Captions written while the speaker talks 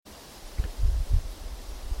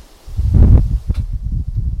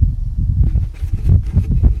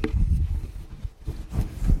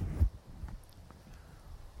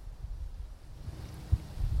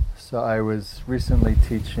So I was recently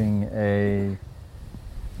teaching a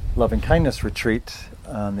loving kindness retreat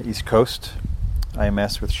on the East Coast,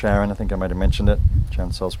 IMS with Sharon. I think I might have mentioned it,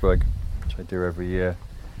 Sharon Salzberg, which I do every year.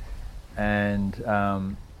 And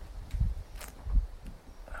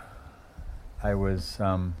I was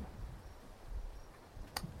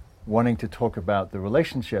wanting to talk about the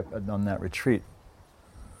relationship on that retreat,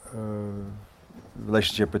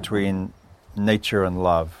 relationship between nature and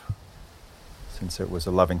love, since it was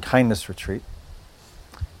a loving kindness retreat,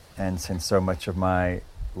 and since so much of my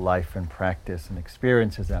life and practice and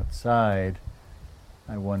experience is outside,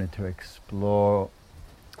 I wanted to explore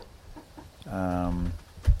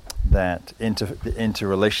that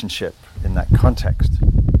interrelationship in that context.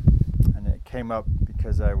 And it came up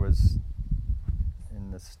because I was in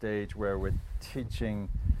the stage where we're teaching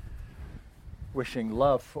wishing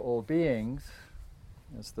love for all beings,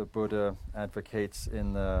 as the Buddha advocates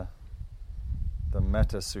in the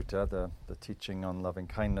Metta Sutta, the teaching on loving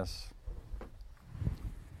kindness.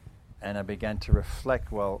 And I began to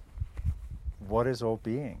reflect, well, what is all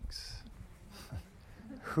beings?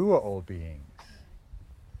 Who are all beings?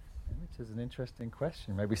 Which is an interesting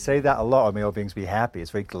question. Maybe we say that a lot, may all beings be happy.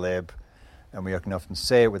 It's very glib, and we can often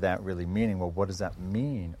say it without really meaning, well, what does that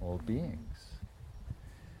mean, all beings?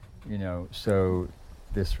 So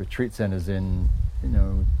this retreat center is in,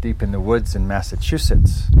 deep in the woods in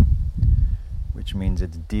Massachusetts, which means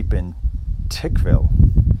it's deep in Tickville.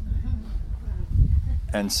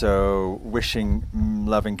 And so wishing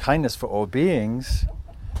loving kindness for all beings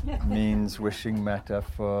means wishing metta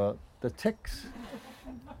for the ticks.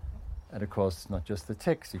 And of course, not just the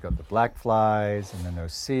ticks. You've got the black flies and the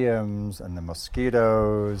no-see-ums and the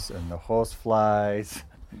mosquitoes and the horse flies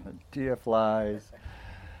and the deer flies,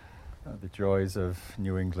 the joys of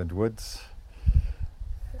New England woods.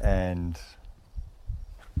 And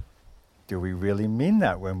do we really mean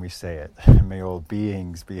that when we say it? May all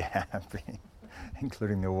beings be happy,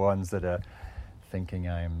 including the ones that are thinking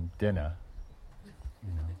I'm dinner.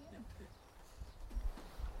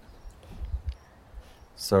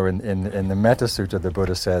 So in the Metta Sutta, the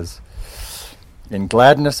Buddha says, in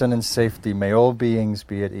gladness and in safety may all beings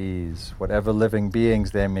be at ease. Whatever living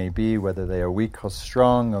beings there may be, whether they are weak or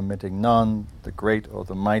strong, omitting none, the great or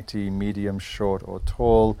the mighty, medium, short or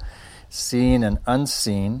tall, seen and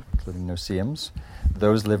unseen, including no-see-ums,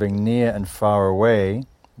 those living near and far away,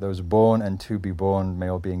 those born and to be born, may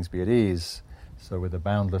all beings be at ease. So with a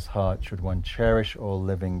boundless heart should one cherish all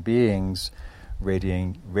living beings,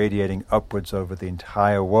 radiating upwards over the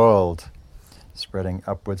entire world, spreading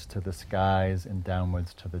upwards to the skies and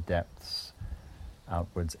downwards to the depths,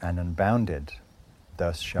 outwards and unbounded.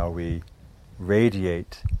 Thus shall we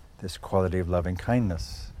radiate this quality of loving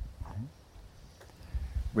kindness.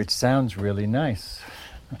 Which sounds really nice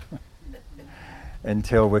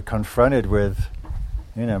until we're confronted with,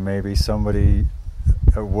 maybe somebody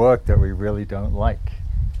at work that we really don't like.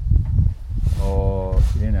 Or,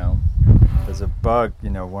 there's a bug,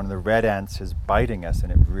 one of the red ants is biting us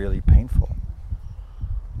and it's really painful.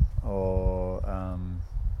 Or,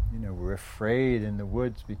 we're afraid in the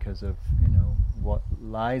woods because of, what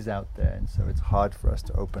lies out there. And so it's hard for us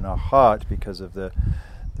to open our heart because of the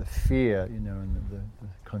fear, and the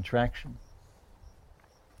contraction.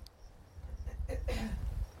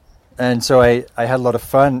 And so I had a lot of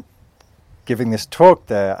fun giving this talk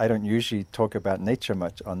there. I don't usually talk about nature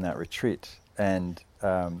much on that retreat. And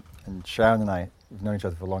Sharon and I, we've known each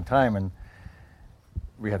other for a long time, and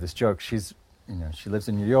we have this joke. She's, she lives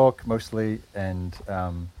in New York mostly, and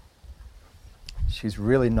she's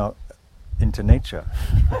really not into nature.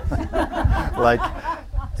 Like,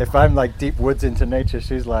 if I'm like deep woods into nature,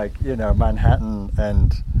 she's like, Manhattan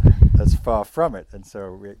and as far from it. And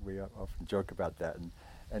so we often joke about that. And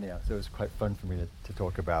anyhow, so it was quite fun for me to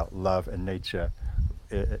talk about love and nature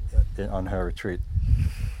on her retreat.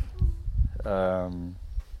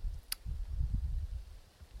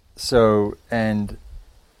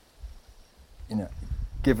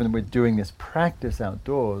 Given we're doing this practice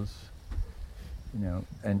outdoors,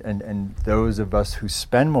 and those of us who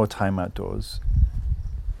spend more time outdoors,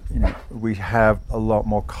 we have a lot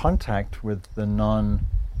more contact with the non-human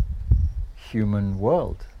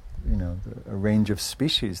world, a range of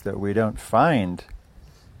species that we don't find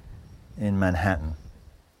in Manhattan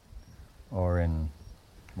or in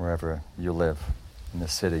wherever you live in the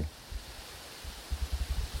city.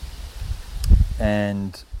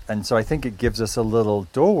 And so I think it gives us a little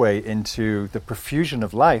doorway into the profusion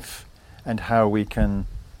of life and how we can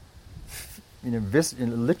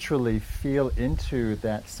literally feel into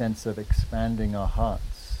that sense of expanding our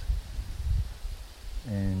hearts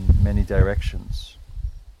in many directions.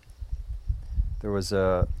 There was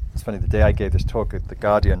a It's funny, the day I gave this talk at The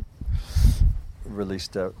Guardian,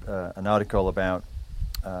 released an article about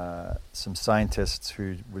some scientists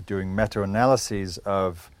who were doing meta-analyses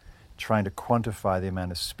of trying to quantify the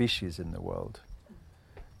amount of species in the world.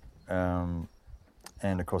 And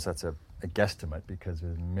of course that's a guesstimate because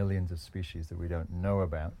there's millions of species that we don't know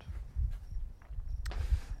about.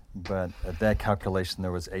 But at their calculation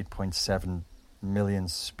there was 8.7 million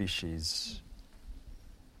species,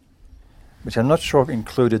 which I'm not sure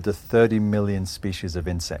included the 30 million species of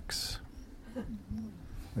insects,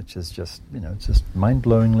 which is just, it's just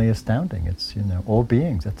mind-blowingly astounding. It's, all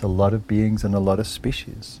beings. That's a lot of beings and a lot of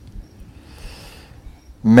species.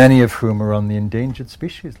 Many of whom are on the endangered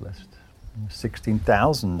species list.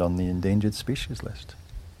 16,000 on the endangered species list.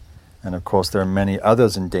 And of course there are many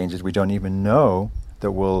others endangered we don't even know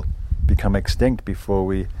that will become extinct before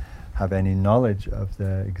we have any knowledge of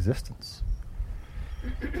their existence.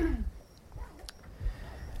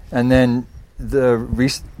 And then the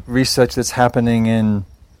research that's happening in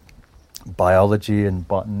biology and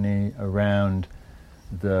botany around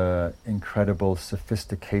the incredible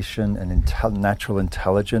sophistication and natural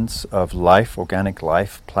intelligence of life, organic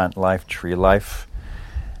life, plant life, tree life,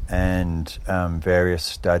 and various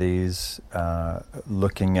studies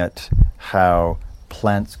looking at how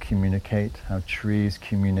plants communicate, how trees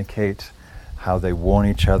communicate, how they warn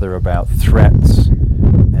each other about threats,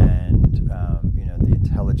 and the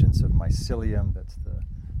intelligence of mycelium, that's the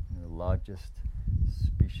largest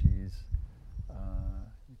species,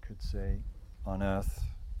 you could say, on Earth.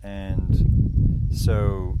 And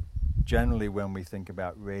so generally when we think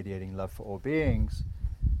about radiating love for all beings,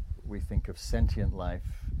 we think of sentient life,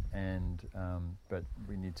 and but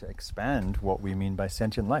we need to expand what we mean by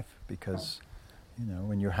sentient life, because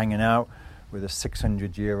when you're hanging out with a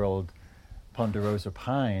 600-year-old ponderosa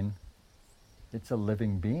pine, it's a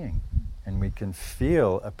living being, and we can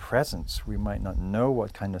feel a presence. We might not know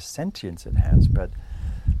what kind of sentience it has, but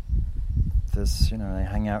this, I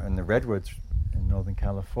hang out in the redwoods in Northern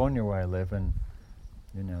California where I live, and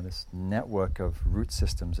this network of root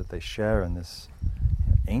systems that they share, and this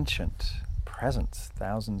ancient presence,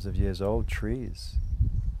 thousands of years old trees.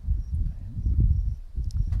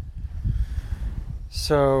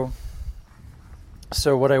 So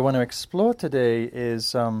what I want to explore today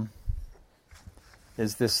is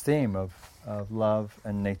this theme of love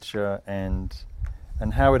and nature, and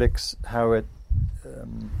how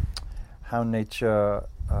nature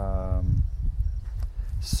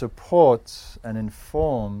supports and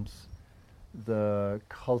informs the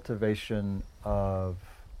cultivation of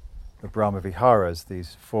the Bramha Viharus,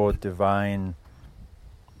 these 4 divine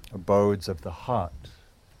abodes of the heart: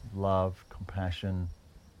 love, compassion,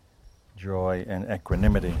 joy, and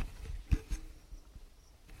equanimity.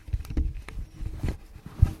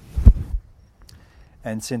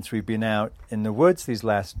 And since we've been out in the woods these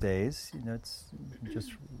last days, it's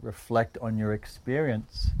just reflect on your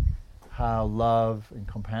experience, how love and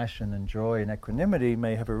compassion and joy and equanimity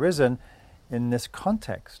may have arisen in this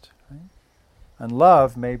context, right? And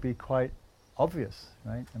love may be quite obvious,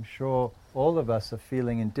 right? I'm sure all of us are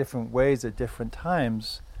feeling in different ways at different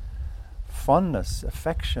times fondness,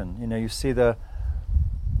 affection. You see the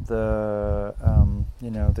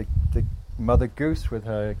mother goose with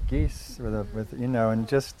her geese,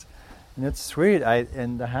 and it's sweet.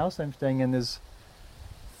 In the house I'm staying in, there's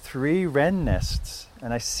 3 wren nests,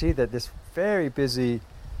 and I see that this very busy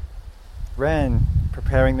wren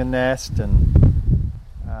preparing the nest, and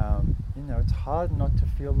it's hard not to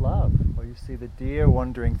feel love. Or you see the deer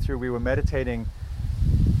wandering through. We were meditating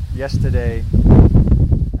yesterday,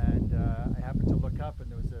 and I happened to look up, and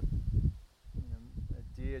there was a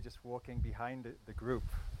deer just walking behind the group.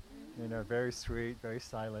 Very sweet, very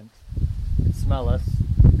silent. Could smell us.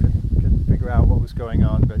 Couldn't figure out what was going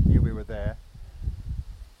on, but knew we were there.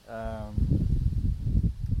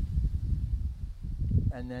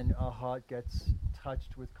 And then our heart gets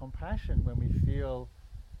touched with compassion when we feel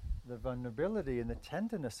the vulnerability and the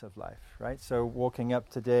tenderness of life, right? So walking up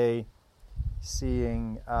today,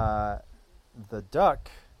 seeing the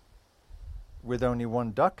duck with only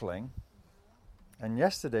 1 duckling, and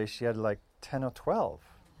yesterday she had like 10 or 12.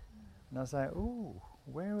 And I was like, ooh,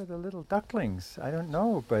 where are the little ducklings? I don't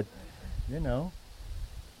know, but,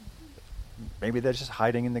 maybe they're just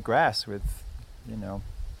hiding in the grass with,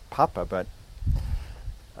 Papa, but,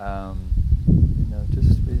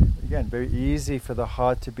 just, again, very easy for the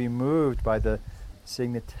heart to be moved by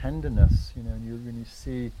seeing the tenderness, when you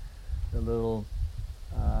see the little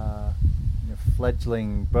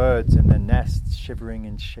fledgling birds in their nests shivering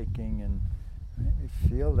and shaking, and right, you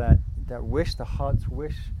feel that wish, the heart's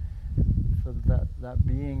wish for that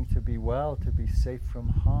being to be well, to be safe from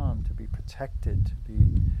harm, to be protected, to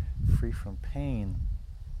be free from pain.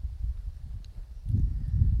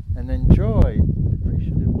 And then joy,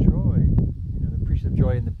 appreciative joy. The appreciative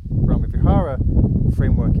joy in the Bramha Viharus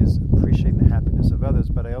framework is appreciating the happiness of others,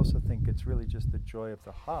 but I also think it's really just the joy of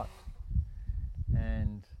the heart.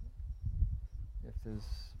 And if there's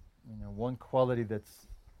one quality that's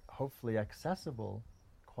hopefully accessible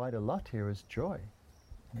quite a lot here is joy.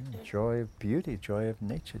 Joy of beauty, joy of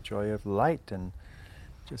nature, joy of light, and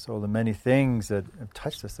just all the many things that have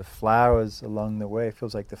touched us. The flowers along the way. It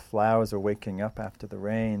feels like the flowers are waking up after the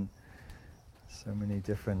rain. So many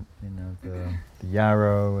different, the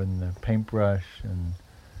yarrow and the paintbrush and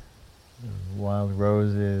the wild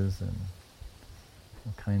roses and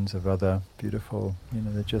all kinds of other beautiful,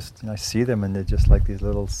 they're just, I see them and they're just like these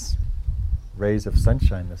little rays of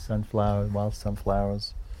sunshine, the sunflower, wild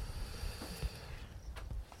sunflowers.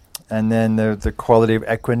 And then the quality of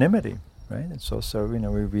equanimity, right? It's also,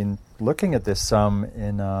 we've been looking at this some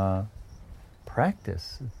in our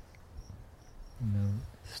practice,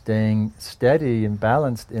 staying steady and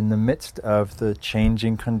balanced in the midst of the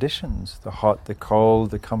changing conditions, the hot, the cold,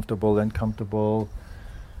 the comfortable, uncomfortable.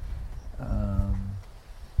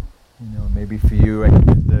 Maybe for you,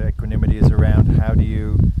 the equanimity is around how do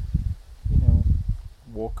you,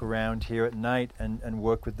 walk around here at night and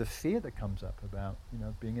work with the fear that comes up about,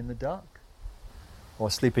 being in the dark. Or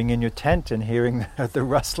sleeping in your tent and hearing the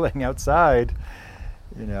rustling outside,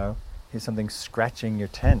 hear something scratching your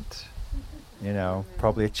tent,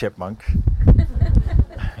 probably a chipmunk.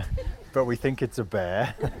 But we think it's a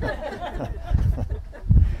bear.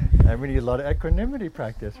 And we need a lot of equanimity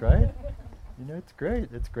practice, right? It's great.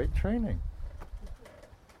 It's great training.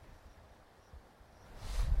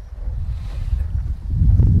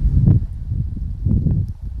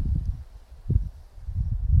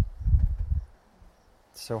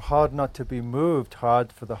 So hard not to be moved,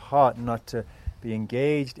 hard for the heart not to be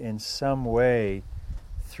engaged in some way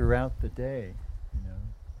throughout the day,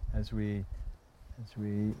 as we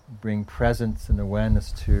bring presence and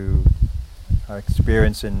awareness to our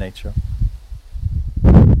experience in nature.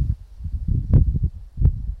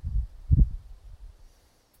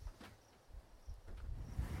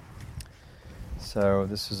 So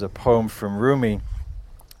this is a poem from Rumi.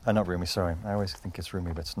 Not Rumi, sorry. I always think it's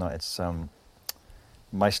Rumi, but it's not. It's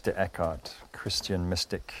Meister Eckhart, Christian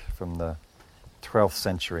mystic from the 12th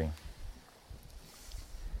century.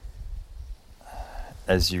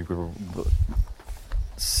 As you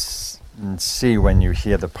see when you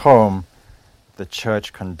hear the poem, the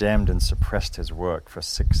church condemned and suppressed his work for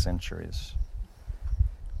 6 centuries.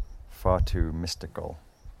 Far too mystical.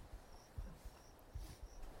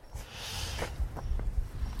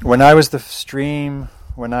 When I was the stream,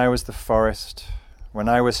 when I was the forest, when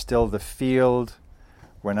I was still the field,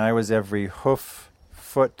 when I was every hoof,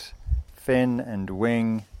 foot, fin and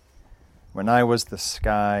wing, when I was the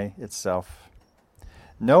sky itself,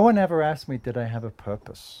 no one ever asked me, did I have a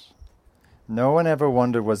purpose? No one ever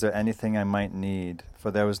wondered, was there anything I might need,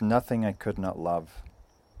 for there was nothing I could not love.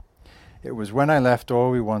 It was when I left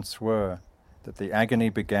all we once were that the agony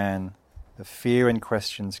began, the fear and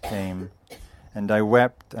questions came, and I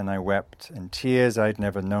wept, and tears I'd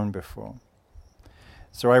never known before.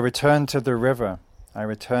 So I returned to the river, I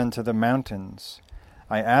returned to the mountains.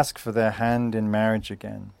 I asked for their hand in marriage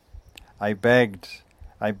again. I begged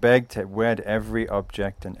to wed every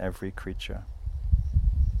object and every creature.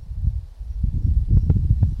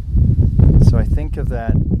 So I think of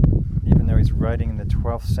that, even though he's writing in the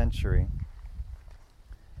 12th century,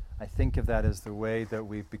 I think of that as the way that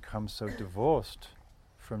we've become so divorced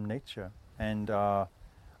from nature and our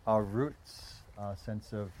roots, our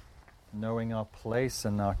sense of knowing our place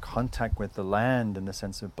and our contact with the land and the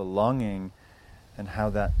sense of belonging and how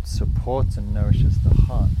that supports and nourishes the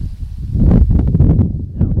heart.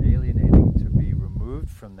 Now alienating to be removed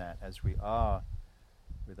from that as we are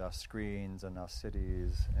with our screens and our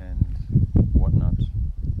cities and whatnot.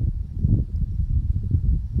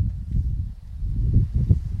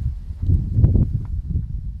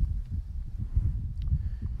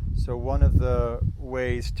 So one of the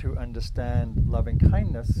ways to understand loving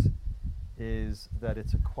kindness is that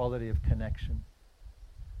it's a quality of connection.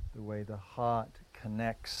 The way the heart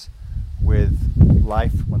connects with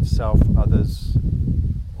life, oneself, others,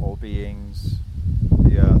 all beings,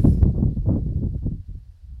 the earth.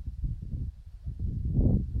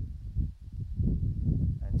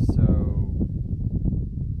 And so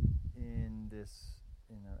in this,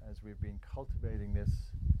 as we've been cultivating this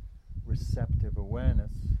receptive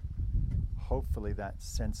awareness, hopefully that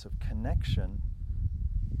sense of connection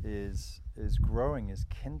is growing, is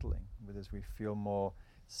kindling as we feel more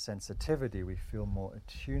sensitivity, we feel more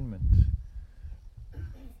attunement.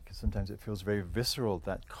 Because sometimes it feels very visceral,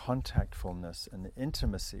 that contactfulness and the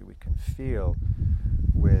intimacy we can feel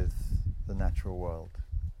with the natural world.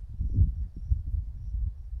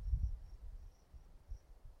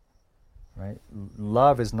 Right?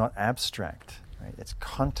 Love is not abstract. Right? It's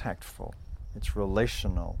contactful. It's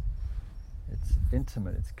relational. It's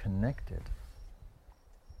intimate. It's connected.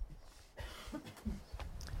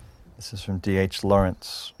 This is from D.H.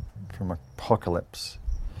 Lawrence, from Apocalypse.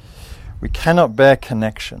 We cannot bear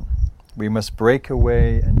connection. We must break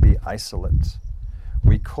away and be isolate.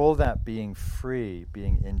 We call that being free,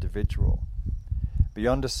 being individual.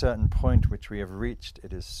 Beyond a certain point which we have reached,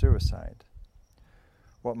 it is suicide.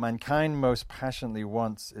 What mankind most passionately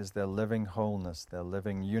wants is their living wholeness, their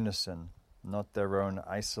living unison, not their own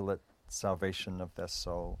isolate salvation of their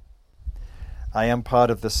soul. I am part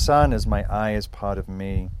of the sun as my eye is part of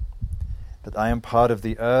me. That I am part of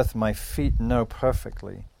the earth my feet know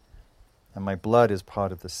perfectly, and my blood is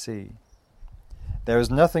part of the sea. There is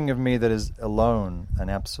nothing of me that is alone and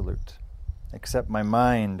absolute, except my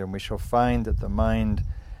mind, and we shall find that the mind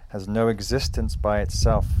has no existence by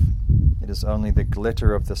itself. It is only the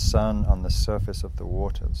glitter of the sun on the surface of the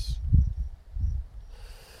waters.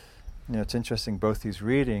 It's interesting, both these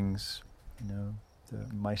readings, the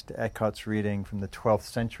Meister Eckhart's reading from the 12th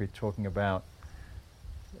century talking about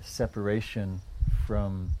separation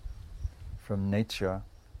from nature,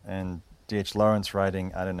 and D.H. Lawrence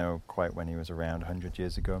writing, I don't know quite when he was around, 100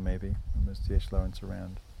 years ago maybe. When was D.H. Lawrence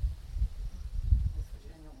around?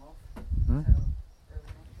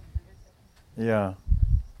 Yeah.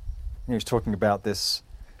 He was talking about this,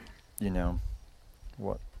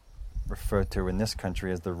 what referred to in this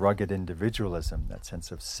country as the rugged individualism, that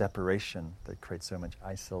sense of separation that creates so much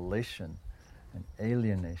isolation and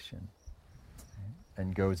alienation,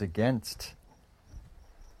 and goes against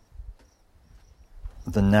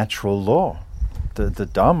the natural law, the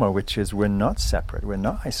Dharma, which is we're not separate, we're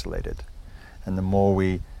not isolated. And the more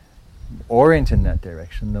we orient in that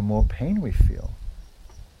direction, the more pain we feel.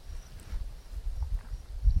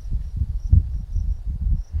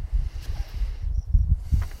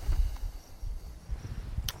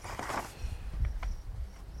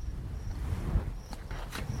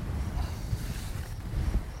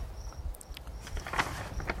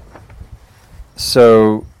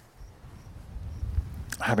 So,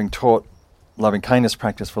 having taught loving kindness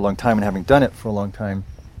practice for a long time and having done it for a long time,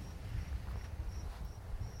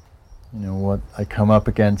 what I come up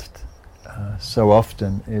against so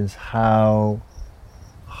often is how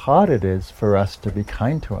hard it is for us to be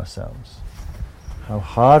kind to ourselves. How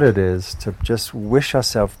hard it is to just wish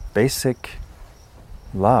ourselves basic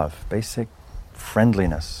love, basic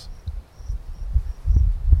friendliness,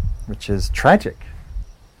 which is tragic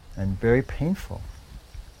and very painful.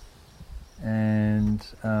 And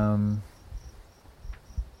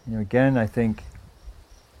again, I think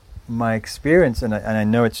my experience, and I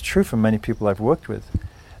know it's true for many people I've worked with,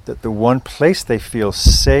 that the one place they feel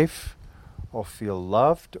safe or feel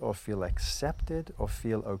loved or feel accepted or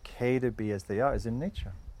feel okay to be as they are is in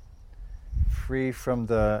nature. Free from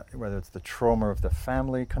whether it's the trauma of the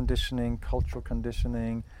family conditioning, cultural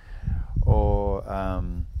conditioning, or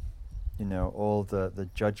all the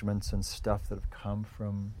judgments and stuff that have come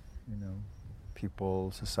from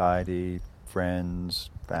people, society, friends,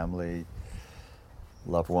 family,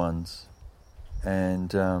 loved ones,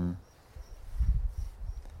 and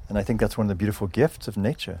I think that's one of the beautiful gifts of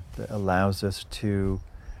nature that allows us to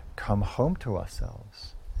come home to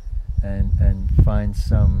ourselves and find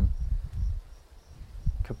some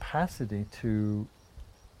capacity to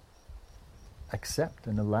accept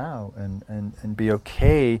and allow and be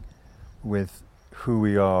okay with who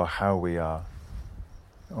we are, how we are,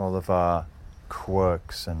 all of our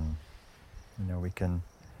quirks, and we can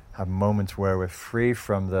have moments where we're free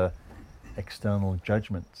from the external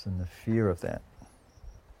judgments and the fear of that.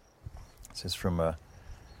 This is from a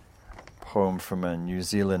poem from a New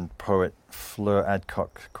Zealand poet, Fleur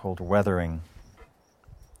Adcock, called Weathering,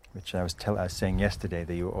 which I was saying yesterday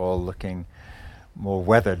that you were all looking more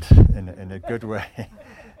weathered in a good way.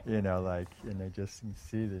 Just you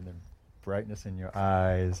see the brightness in your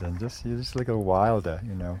eyes, and you just look a little wilder,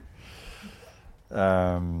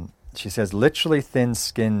 She says, literally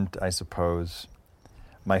thin-skinned, I suppose.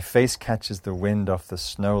 My face catches the wind off the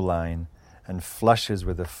snow line and flushes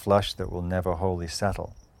with a flush that will never wholly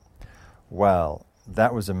settle. Well,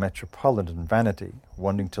 that was a metropolitan vanity,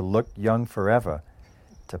 wanting to look young forever,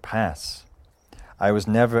 to pass. I was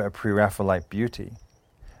never a pre-Raphaelite beauty,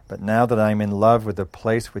 but now that I'm in love with a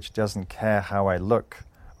place which doesn't care how I look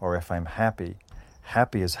or if I'm happy,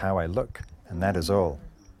 Happy is how I look, and that is all.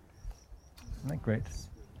 Isn't that great?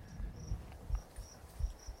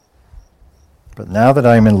 But now that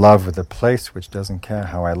I'm in love with the place which doesn't care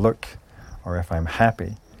how I look, or if I'm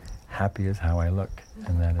happy, happy is how I look,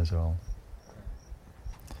 and that is all.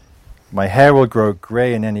 My hair will grow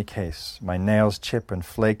grey in any case, my nails chip and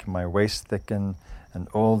flake, my waist thicken, and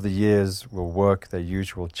all the years will work their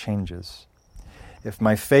usual changes. If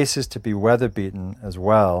my face is to be weather-beaten as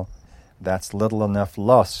well, that's little enough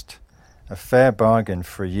lost, a fair bargain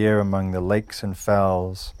for a year among the lakes and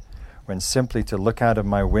fells, when simply to look out of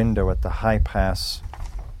my window at the high pass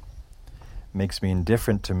makes me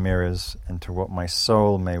indifferent to mirrors and to what my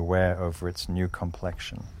soul may wear over its new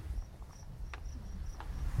complexion.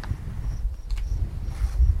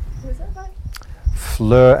 Who is that by?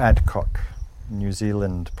 Fleur Adcock, New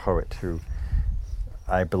Zealand poet who,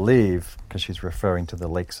 I believe, because she's referring to the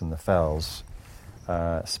lakes and the fells,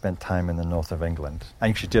 spent time in the north of England. I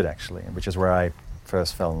think she did, actually, which is where I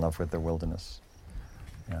first fell in love with the wilderness.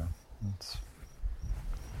 Yeah.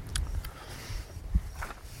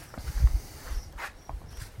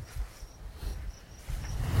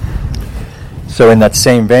 So in that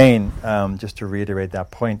same vein, just to reiterate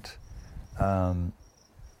that point,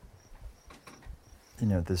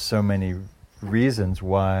 there's so many reasons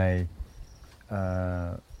why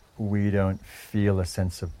we don't feel a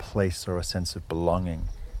sense of place or a sense of belonging.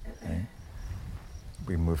 Right?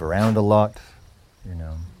 We move around a lot,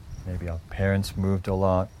 maybe our parents moved a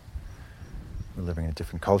lot. We're living in a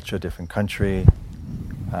different culture, different country,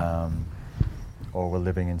 or we're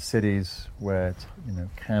living in cities where it,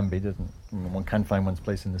 can be, one can find one's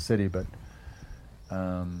place in the city, but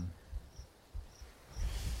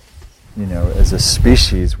as a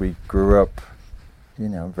species, we grew up,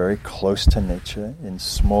 very close to nature in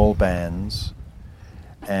small bands,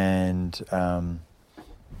 and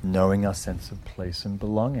knowing our sense of place and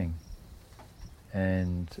belonging.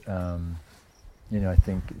 And I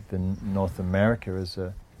think the North America is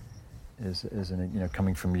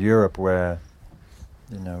coming from Europe, where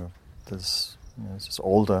there's it's just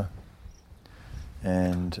older,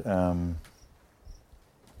 and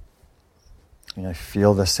I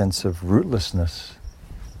feel the sense of rootlessness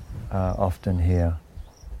often here,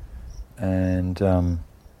 and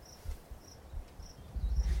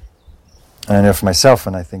I know for myself,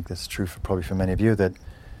 and I think that's true probably for many of you, that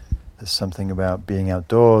there's something about being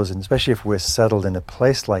outdoors, and especially if we're settled in a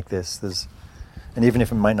place like this, and even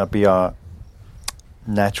if it might not be our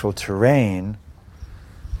natural terrain,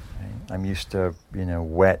 right, I'm used to,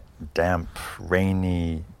 wet, damp,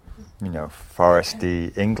 rainy,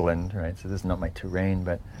 foresty England, right? So this is not my terrain,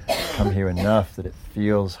 but I've come here enough that it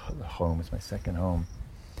feels home. It's my second home.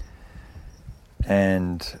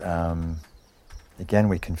 And again,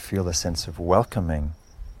 we can feel a sense of welcoming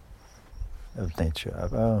of nature,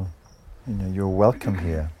 of, you're welcome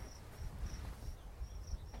here.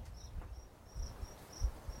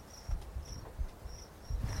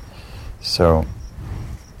 So,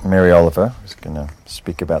 Mary Oliver is going to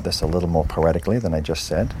speak about this a little more poetically than I just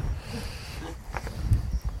said.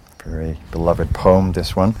 Very beloved poem,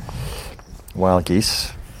 this one. Wild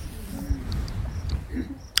Geese.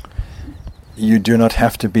 You do not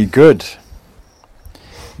have to be good.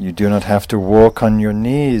 You do not have to walk on your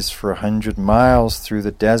knees for 100 miles through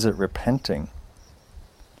the desert repenting.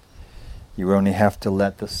 You only have to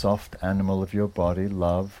let the soft animal of your body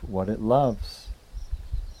love what it loves.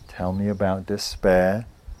 Tell me about despair,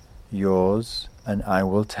 yours, and I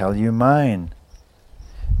will tell you mine.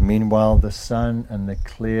 Meanwhile, the sun and the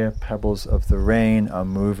clear pebbles of the rain are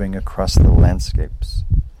moving across the landscapes,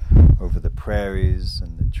 over the prairies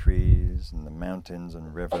and the trees and the mountains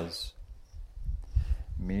and rivers.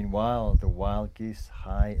 Meanwhile, the wild geese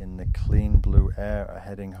high in the clean blue air are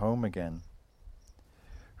heading home again.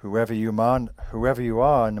 Whoever you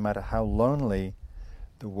are, no matter how lonely,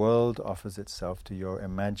 the world offers itself to your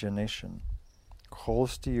imagination,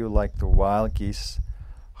 calls to you like the wild geese,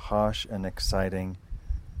 harsh and exciting,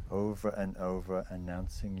 over and over,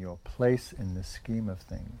 announcing your place in the scheme of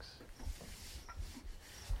things.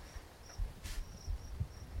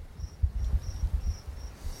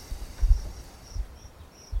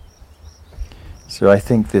 So I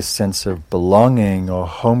think this sense of belonging or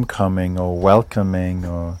homecoming or welcoming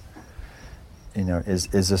or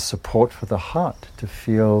is a support for the heart, to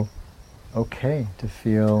feel okay, to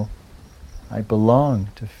feel I belong,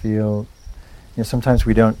 to feel sometimes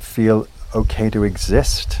we don't feel okay to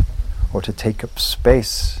exist or to take up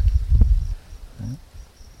space. Right?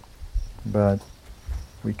 But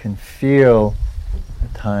we can feel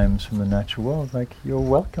at times from the natural world like you're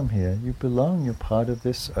welcome here, you belong, you're part of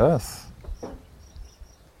this earth.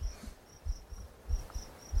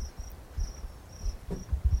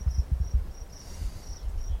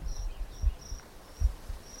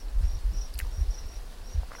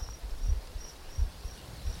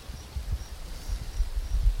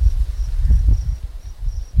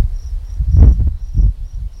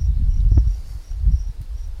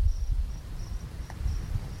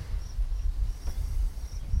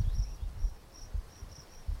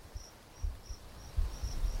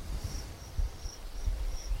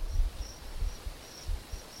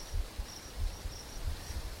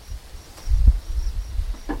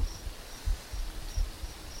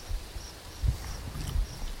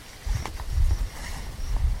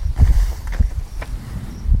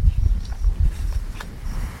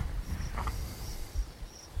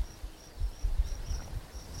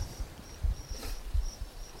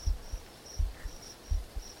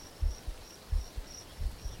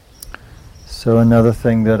 So another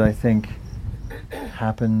thing that I think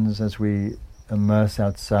happens as we immerse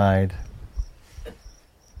outside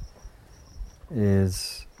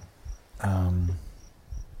is,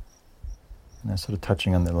 sort of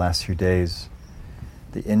touching on the last few days,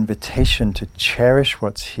 the invitation to cherish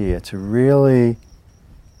what's here, to really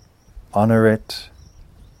honor it,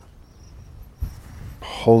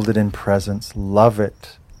 hold it in presence, love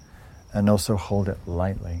it, and also hold it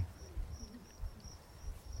lightly.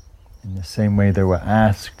 In the same way that we're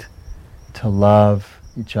asked to love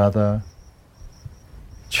each other,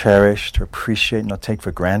 cherish, to appreciate, not take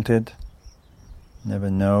for granted. Never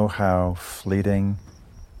know how fleeting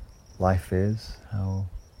life is, how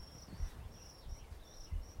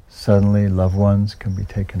suddenly loved ones can be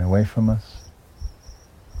taken away from us,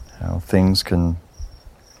 how things can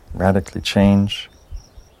radically change.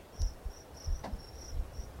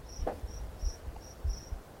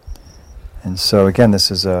 And so again, this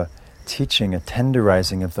is a teaching, a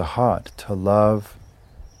tenderizing of the heart to love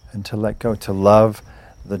and to let go, to love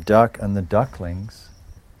the duck and the ducklings,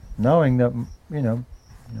 knowing that,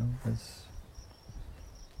 as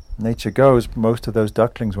nature goes, most of those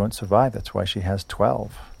ducklings won't survive. That's why she has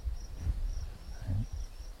 12. Right?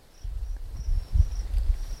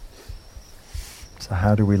 So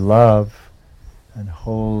how do we love and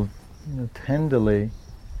hold, tenderly,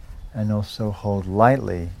 and also hold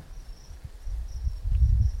lightly?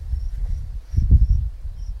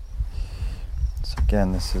 So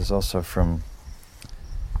again, this is also from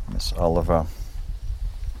Miss Oliver.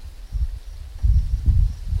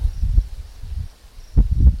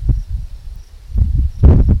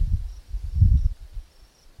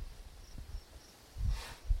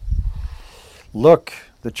 Look,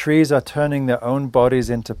 the trees are turning their own bodies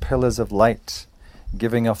into pillars of light,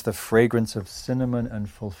 giving off the fragrance of cinnamon and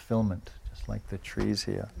fulfillment, just like the trees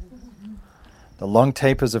here. The long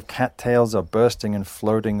tapers of cattails are bursting and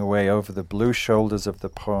floating away over the blue shoulders of the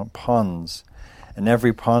ponds, and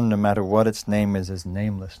every pond, no matter what its name is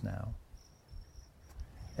nameless now.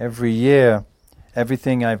 Every year,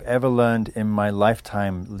 everything I've ever learned in my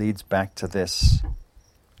lifetime leads back to this.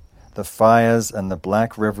 The fires and the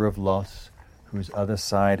black river of loss, whose other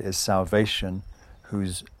side is salvation,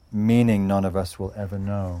 whose meaning none of us will ever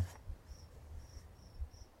know.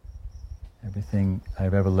 Everything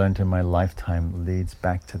I've ever learned in my lifetime leads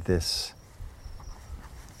back to this.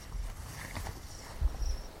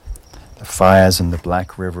 The fires and the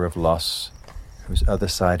black river of loss, whose other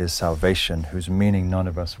side is salvation, whose meaning none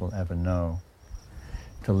of us will ever know.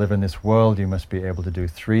 To live in this world, you must be able to do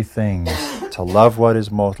 3 things: to love what is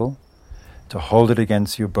mortal, to hold it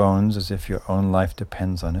against your bones as if your own life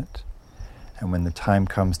depends on it, and when the time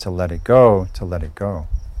comes to let it go, to let it go.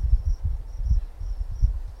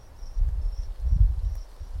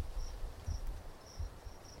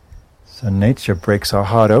 So nature breaks our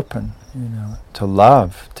heart open, to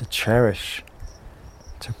love, to cherish,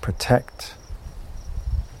 to protect,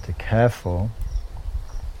 to care for,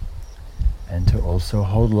 and to also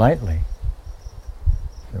hold lightly,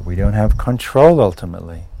 that we don't have control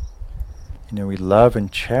ultimately. We love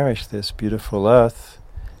and cherish this beautiful earth,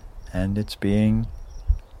 and it's being,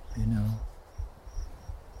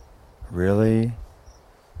 really,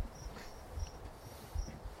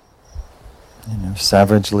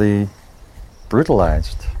 savagely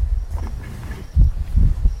brutalized.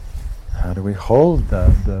 How do we hold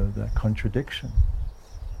the contradiction?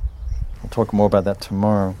 We'll talk more about that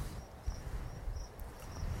tomorrow.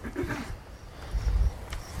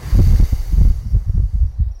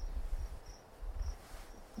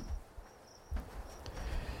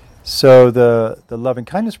 So the loving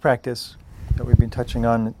kindness practice that we've been touching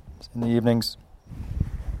on in the evenings,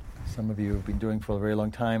 some of you have been doing for a very long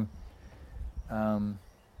time.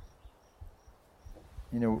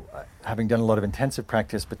 Having done a lot of intensive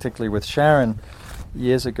practice, particularly with Sharon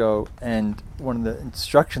years ago, and one of the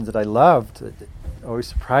instructions that I loved, that always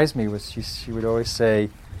surprised me, was she would always say,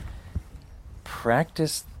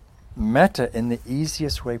 practice metta in the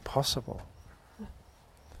easiest way possible.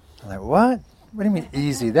 I'm like, what? What do you mean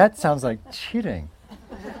easy? That sounds like cheating.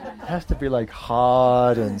 It has to be like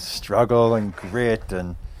hard and struggle and grit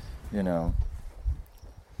and,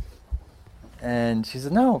 And she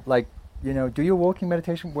said, no, do your walking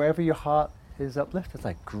meditation wherever your heart is uplifted. It's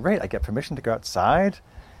like, great, I get permission to go outside.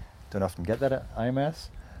 Don't often get that at IMS.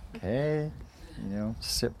 Okay,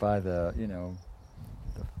 sit by the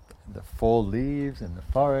fall leaves in the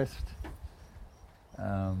forest.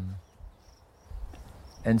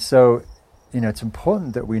 And so, it's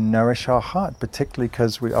important that we nourish our heart, particularly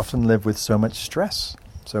because we often live with so much stress,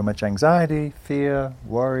 so much anxiety, fear,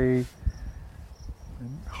 worry,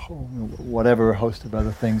 whatever host of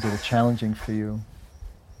other things that are challenging for you.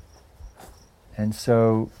 And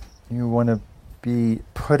so you want to be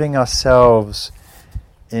putting ourselves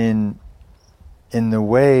in the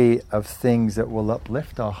way of things that will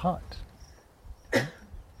uplift our heart.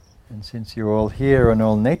 And since you're all here and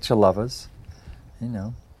all nature lovers,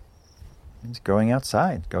 it's going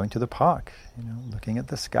outside, going to the park, looking at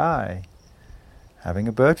the sky, having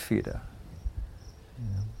a bird feeder,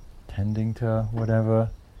 tending to whatever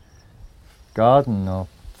garden or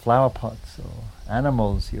flower pots or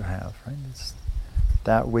animals you have, right? It's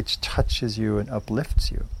that which touches you and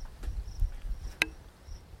uplifts you.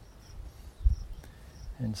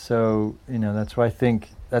 And so, that's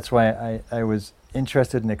why I was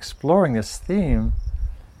interested in exploring this theme,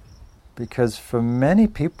 because for many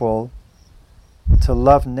people, to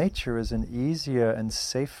love nature is an easier and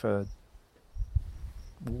safer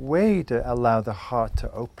way to allow the heart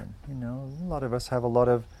to open. A lot of us have a lot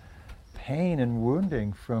of pain and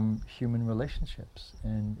wounding from human relationships,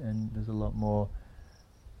 and there's a lot more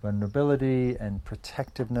vulnerability and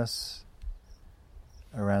protectiveness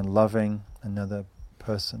around loving another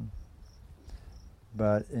person.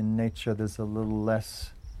 But in nature there's a little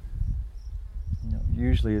less,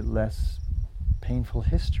 usually less painful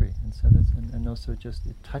history, and so and also just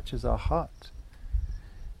it touches our heart.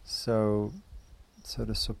 So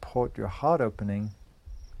to support your heart opening,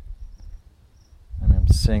 I'm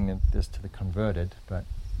saying this to the converted, but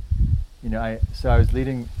I was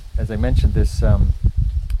leading, as I mentioned, this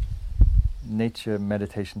nature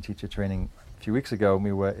meditation teacher training a few weeks ago, and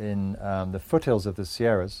we were in the foothills of the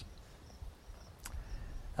Sierras,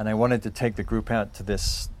 and I wanted to take the group out to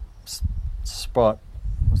this spot.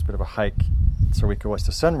 It was a bit of a hike, so we could watch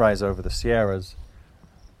the sunrise over the Sierras,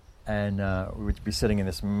 and we would be sitting in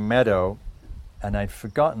this meadow, and I'd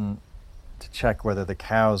forgotten to check whether the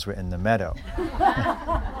cows were in the meadow.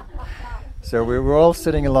 So we were all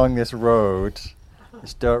sitting along this road,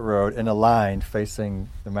 this dirt road, in a line facing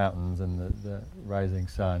the mountains and the rising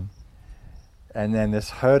sun. And then this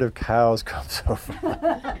herd of cows comes over.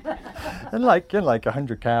 And like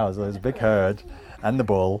 100 cows, there's a big herd, and the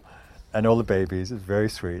bull, and all the babies. It's very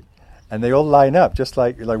sweet. And they all line up, just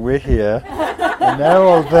like we're here, and they're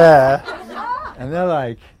all there, and they're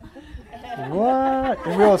like, what?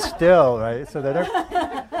 And we're all still, right? So they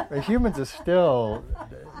don't. Humans are still.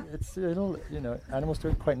 Animals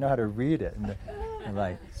don't quite know how to read it, and they're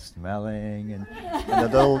like smelling, and the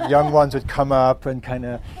little young ones would come up and kind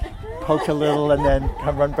of poke a little, and then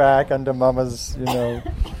come run back under mama's,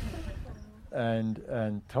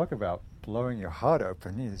 and talk about blowing your heart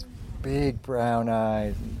open. These big brown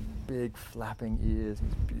eyes, and big flapping ears,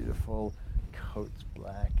 these beautiful coats,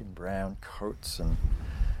 black and brown coats, and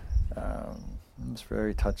it was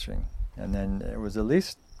very touching. And then there was at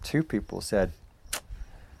least 2 people said,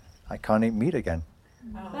 I can't eat meat again.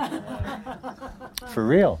 For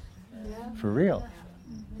real. For real.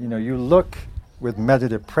 You look with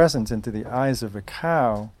meditative presence into the eyes of a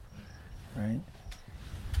cow, right?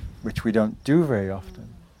 Which we don't do very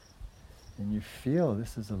often. And you feel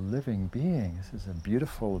this is a living being. This is a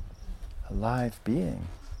beautiful, alive being,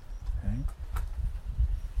 right?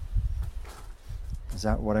 Is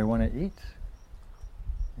that what I want to eat?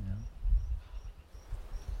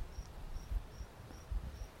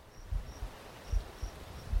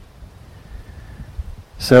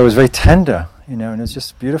 So it was very tender, and it was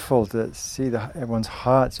just beautiful to see everyone's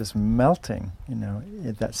hearts just melting,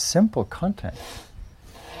 in that simple content.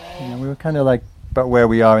 We were kind of like, but where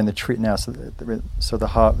we are in the retreat now, so the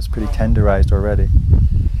heart was pretty tenderized already.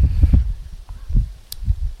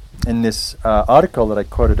 In this article that I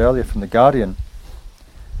quoted earlier from The Guardian,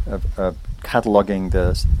 of cataloging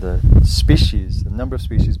the species, the number of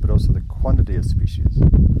species, but also the quantity of species,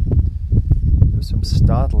 there were some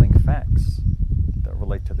startling facts that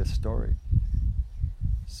relate to this story.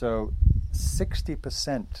 So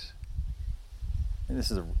 60%, and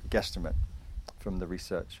this is a guesstimate from the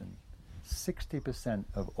research, and 60%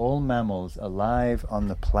 of all mammals alive on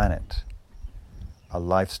the planet are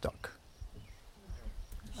livestock.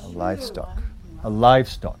 Livestock.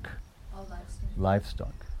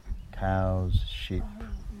 Cows, sheep,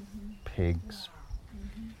 pigs,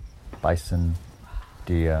 bison,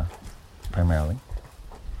 deer, primarily.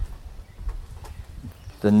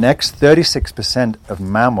 The next 36% of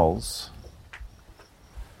mammals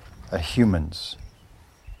are humans.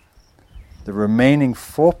 The remaining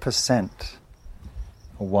 4%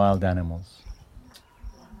 are wild animals.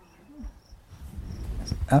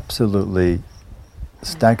 It's absolutely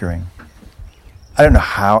staggering. I don't know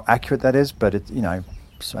how accurate that is, but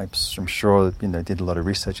I'm sure they did a lot of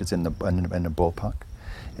research. It's in the ballpark.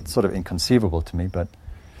 It's sort of inconceivable to me, but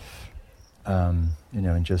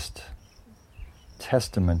and just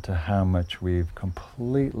testament to how much we've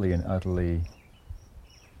completely and utterly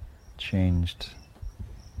changed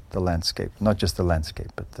the landscape. Not just the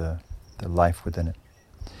landscape, but the life within it.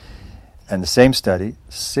 And the same study,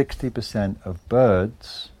 60% of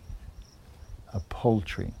birds are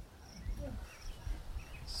poultry.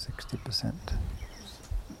 60%.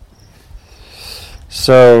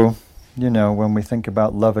 So, when we think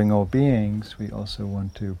about loving all beings, we also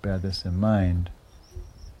want to bear this in mind.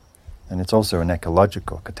 And it's also an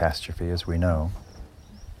ecological catastrophe, as we know.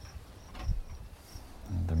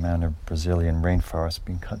 The amount of Brazilian rainforest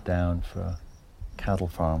being cut down for cattle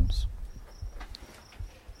farms.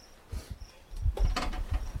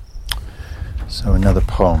 So another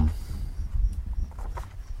poem.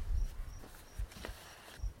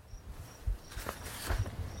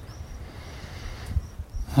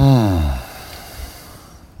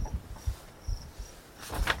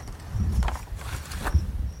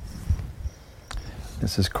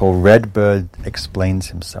 This is called Redbird Explains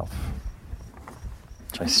Himself.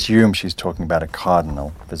 Which I assume she's talking about a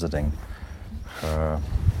cardinal visiting her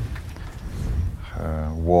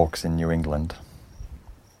walks in New England.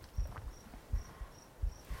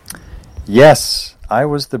 Yes, I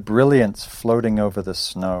was the brilliance floating over the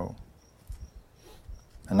snow,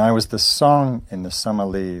 and I was the song in the summer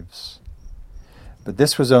leaves. But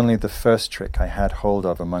this was only the first trick I had hold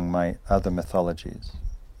of among my other mythologies.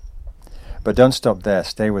 But don't stop there,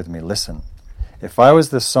 stay with me, listen. If I was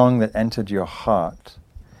the song that entered your heart,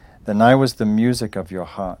 then I was the music of your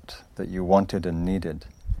heart that you wanted and needed,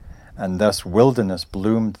 and thus wilderness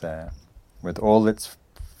bloomed there with all its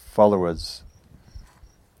followers,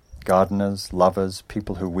 gardeners, lovers,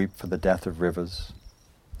 people who weep for the death of rivers.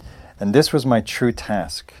 And this was my true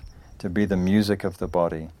task, to be the music of the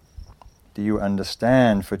body. Do you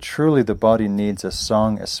understand? For truly the body needs a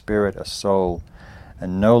song, a spirit, a soul,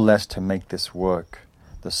 and no less to make this work.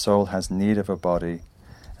 The soul has need of a body,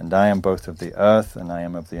 and I am both of the earth and I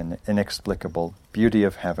am of the inexplicable beauty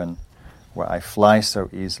of heaven, where I fly so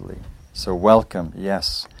easily. So welcome,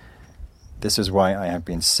 yes. This is why I have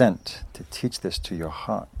been sent, to teach this to your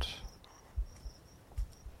heart.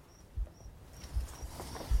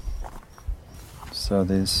 So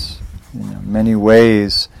there's many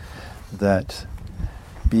ways that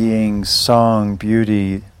being, song,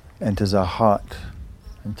 beauty enters our heart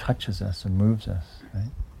and touches us and moves us,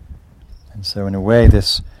 right? And so in a way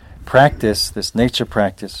this practice, this nature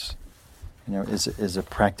practice, is a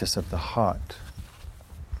practice of the heart,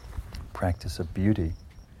 practice of beauty,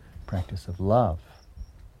 practice of love.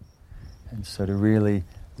 And so to really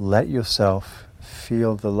let yourself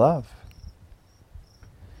feel the love.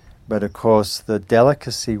 But of course the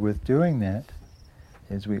delicacy with doing that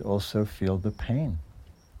is we also feel the pain,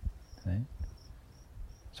 right?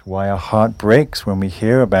 It's why our heart breaks when we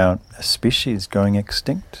hear about a species going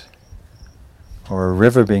extinct, or a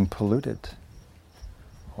river being polluted,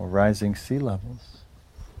 or rising sea levels,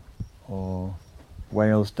 or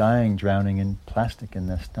whales dying, drowning in plastic in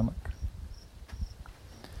their stomach.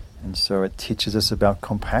 And so it teaches us about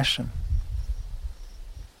compassion.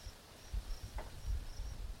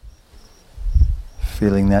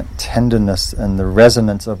 Feeling that tenderness and the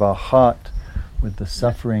resonance of our heart with the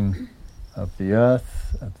suffering of the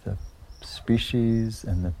earth, of the species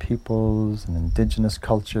and the peoples and indigenous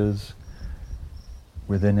cultures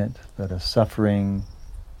within it that are suffering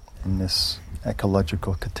in this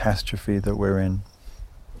ecological catastrophe that we're in.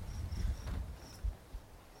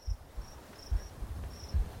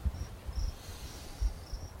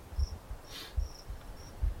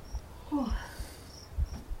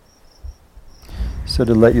 So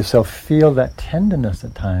to let yourself feel that tenderness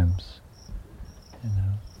at times,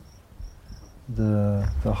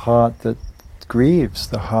 the heart that grieves,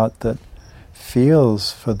 the heart that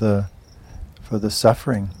feels for the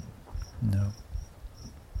suffering,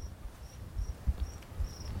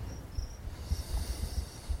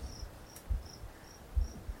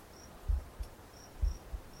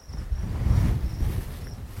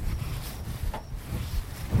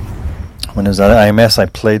 When I was at IMS, I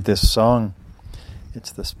played this song.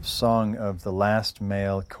 It's the song of the last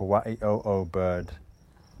male Kauai-o-o bird.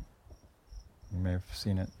 You may have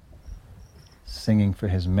seen it, singing for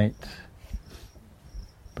his mate.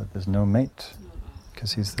 But there's no mate,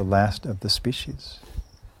 because he's the last of the species.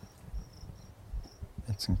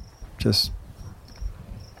 It's just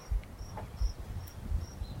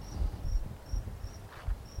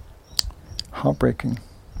heartbreaking.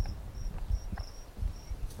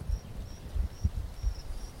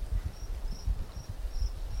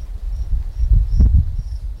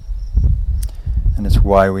 And it's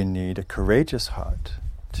why we need a courageous heart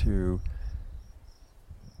to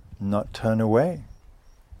not turn away,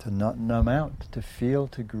 to not numb out, to feel,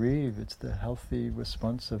 to grieve. It's the healthy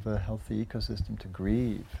response of a healthy ecosystem to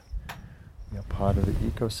grieve. You're part of the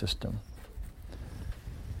ecosystem.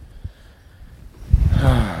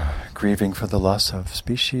 Grieving for the loss of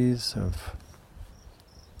species, of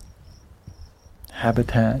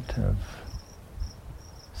habitat, of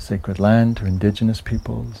sacred land to indigenous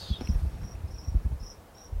peoples.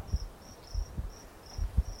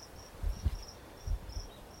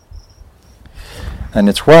 And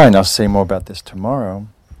it's why, and I'll say more about this tomorrow,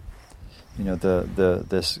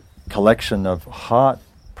 this collection of heart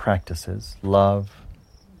practices, love,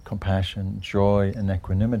 compassion, joy, and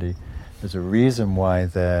equanimity, there's a reason why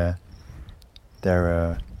they're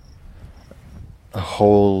a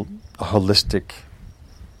holistic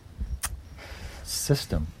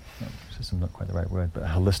system. System's not quite the right word, but a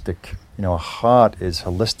holistic, a heart is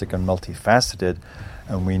holistic and multifaceted,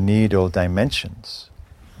 and we need all dimensions.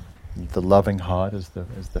 The loving heart is the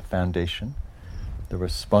foundation, the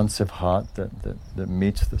responsive heart that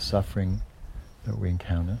meets the suffering that we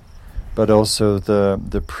encounter, but also the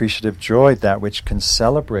appreciative joy, that which can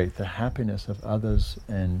celebrate the happiness of others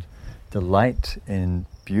and delight in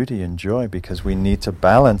beauty and joy, because we need to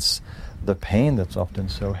balance the pain that's often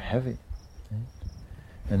so heavy. Right?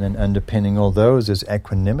 And then underpinning all those is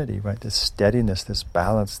equanimity, right? This steadiness, this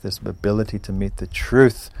balance, this ability to meet the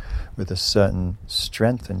truth with a certain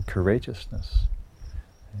strength and courageousness.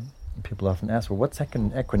 Right? And people often ask, well, what's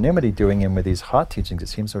equanimity doing in with these heart teachings? It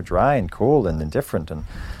seems so dry and cool and indifferent. And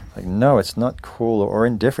like, no, it's not cool or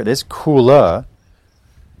indifferent. It's cooler,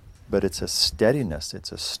 but it's a steadiness,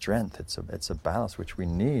 it's a strength, it's a balance which we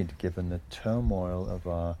need given the turmoil of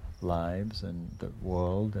our lives and the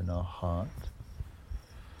world and our heart.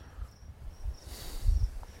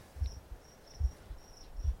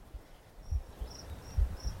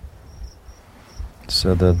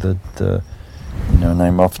 So and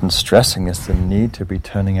I'm often stressing this, the need to be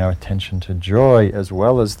turning our attention to joy as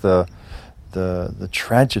well as the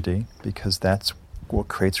tragedy, because that's what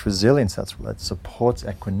creates resilience, that's what supports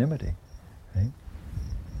equanimity. Right?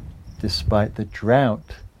 Despite the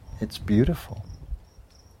drought, it's beautiful.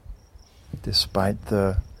 Despite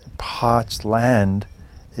the parched land,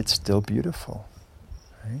 it's still beautiful.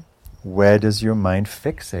 Right? Where does your mind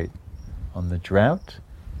fixate? On the drought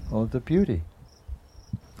or the beauty?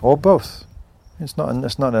 Or both. It's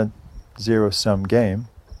not a zero-sum game,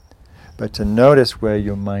 but to notice where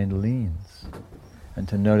your mind leans, and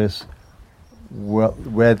to notice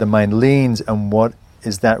where the mind leans and what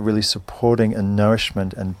is that really supporting and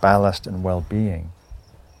nourishment and ballast and well-being.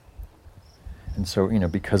 And so,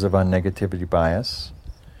 because of our negativity bias,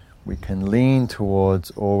 we can lean towards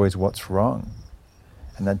always what's wrong,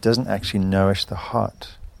 and that doesn't actually nourish the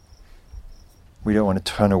heart. We don't want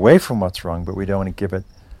to turn away from what's wrong, but we don't want to give it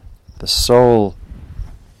the sole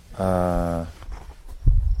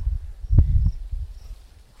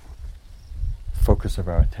focus of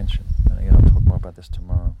our attention. And again, I'll talk more about this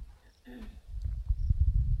tomorrow.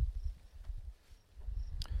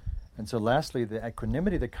 And so lastly, the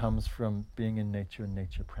equanimity that comes from being in nature and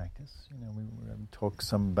nature practice. We talk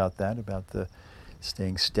some about that, about the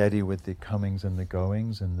staying steady with the comings and the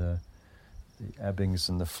goings and the ebbings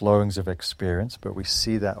and the flowings of experience, but we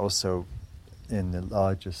see that also in the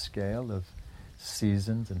larger scale of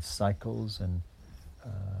seasons and cycles and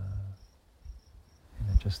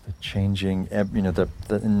just the changing,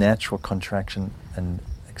 the natural contraction and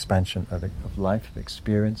expansion of life, of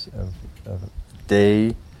experience, of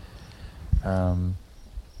day. And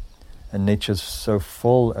nature's so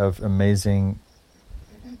full of amazing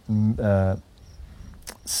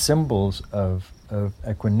symbols of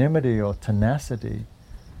equanimity or tenacity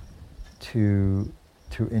to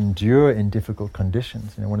endure in difficult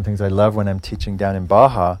conditions. One of the things I love when I'm teaching down in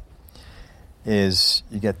Baja is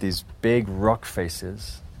you get these big rock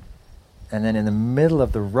faces, and then in the middle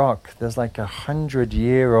of the rock there's like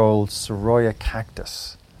 100-year-old Soroya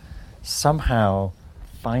cactus somehow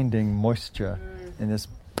finding moisture in this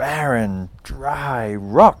barren, dry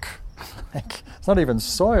rock. Like, it's not even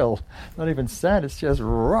soil, not even sand, it's just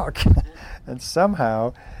rock. And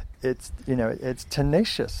somehow it's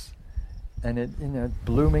tenacious. And it,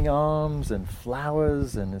 blooming arms and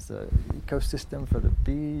flowers, and it's an ecosystem for the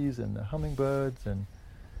bees and the hummingbirds, and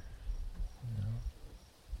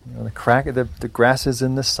the grasses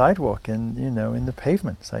in the sidewalk and in the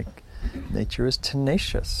pavement. It's like nature is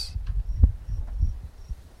tenacious.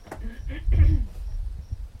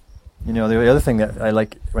 The other thing that I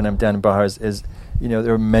like when I'm down in Baja is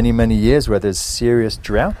there are many, many years where there's serious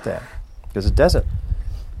drought there. There's a desert.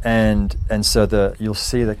 And so you'll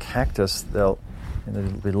see the cactus, they'll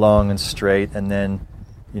be long and straight, and then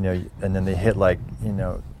and then they hit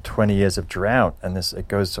 20 years of drought, and it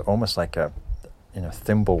goes to almost like a,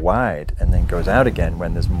 thimble wide, and then goes out again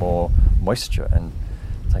when there's more moisture. And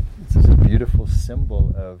it's this beautiful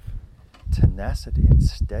symbol of tenacity and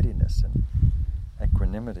steadiness and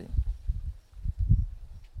equanimity.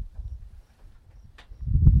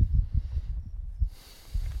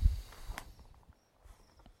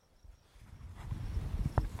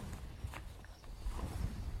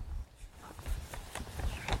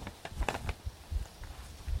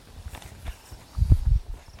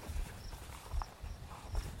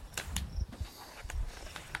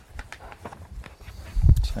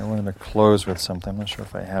 I wanted to close with something. I'm not sure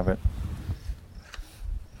if I have it.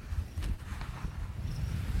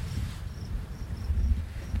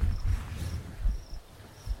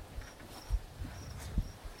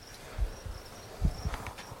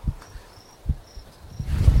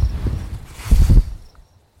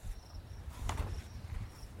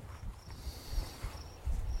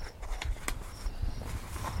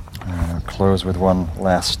 I'll close with one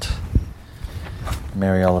last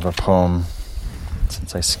Mary Oliver poem.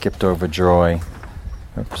 Since I skipped over joy.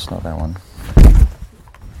 Oops, not that one.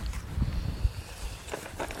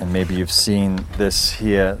 And maybe you've seen this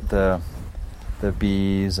here, the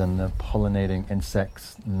bees and the pollinating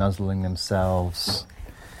insects nuzzling themselves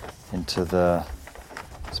into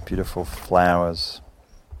these beautiful flowers.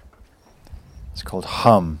 It's called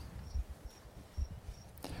hum.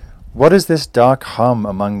 What is this dark hum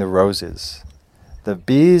among the roses? The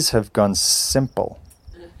bees have gone simple.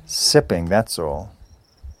 Sipping, that's all.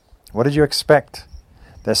 What did you expect?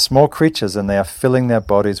 They're small creatures and they are filling their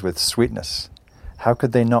bodies with sweetness. How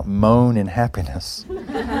could they not moan in happiness?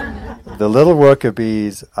 The little worker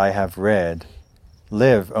bees I have read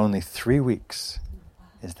live only 3 weeks.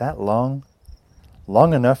 Is that long?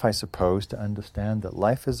 Long enough, I suppose, to understand that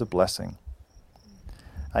life is a blessing.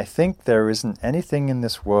 I think there isn't anything in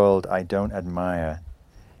this world I don't admire.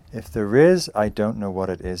 If there is, I don't know what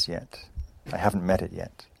it is yet. I haven't met it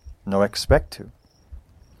yet, nor expect to.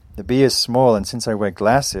 The bee is small, and since I wear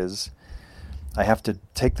glasses, I have to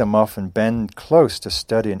take them off and bend close to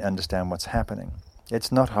study and understand what's happening.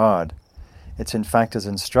 It's not hard. It's in fact as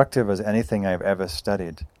instructive as anything I've ever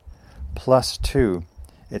studied. Plus, too,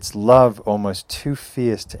 it's love almost too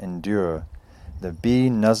fierce to endure. The bee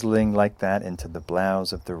nuzzling like that into the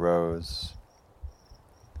blouse of the rose.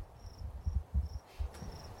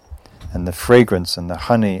 And the fragrance and the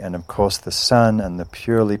honey, and of course the sun, and the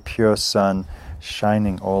purely pure sun,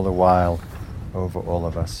 shining all the while over all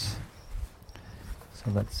of us. So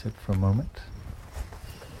let's sit for a moment.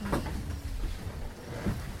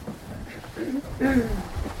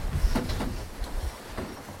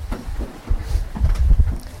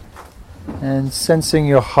 And sensing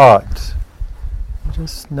your heart,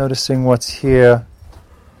 just noticing what's here,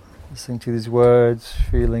 listening to these words,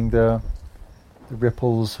 feeling the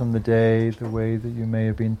ripples from the day, the way that you may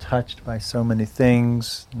have been touched by so many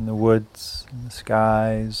things in the woods, and the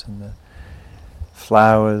skies, and the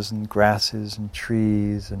flowers, and grasses, and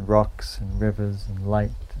trees, and rocks, and rivers, and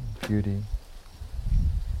light, and beauty.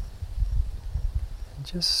 And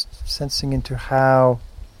just sensing into how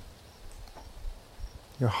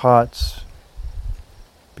your heart's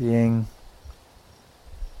being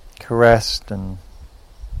caressed and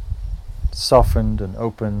softened and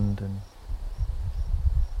opened, and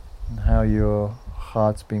how your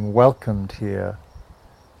heart's being welcomed here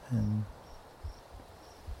and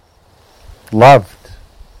loved.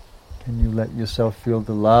 Can you let yourself feel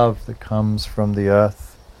the love that comes from the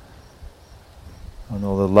earth and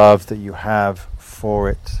all the love that you have for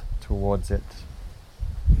it, towards it?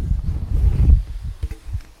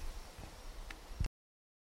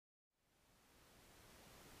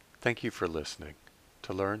 Thank you for listening.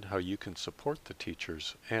 To learn how you can support the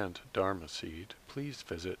teachers and Dharma Seed, please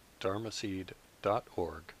visit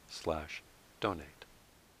dharmaseed.org/donate.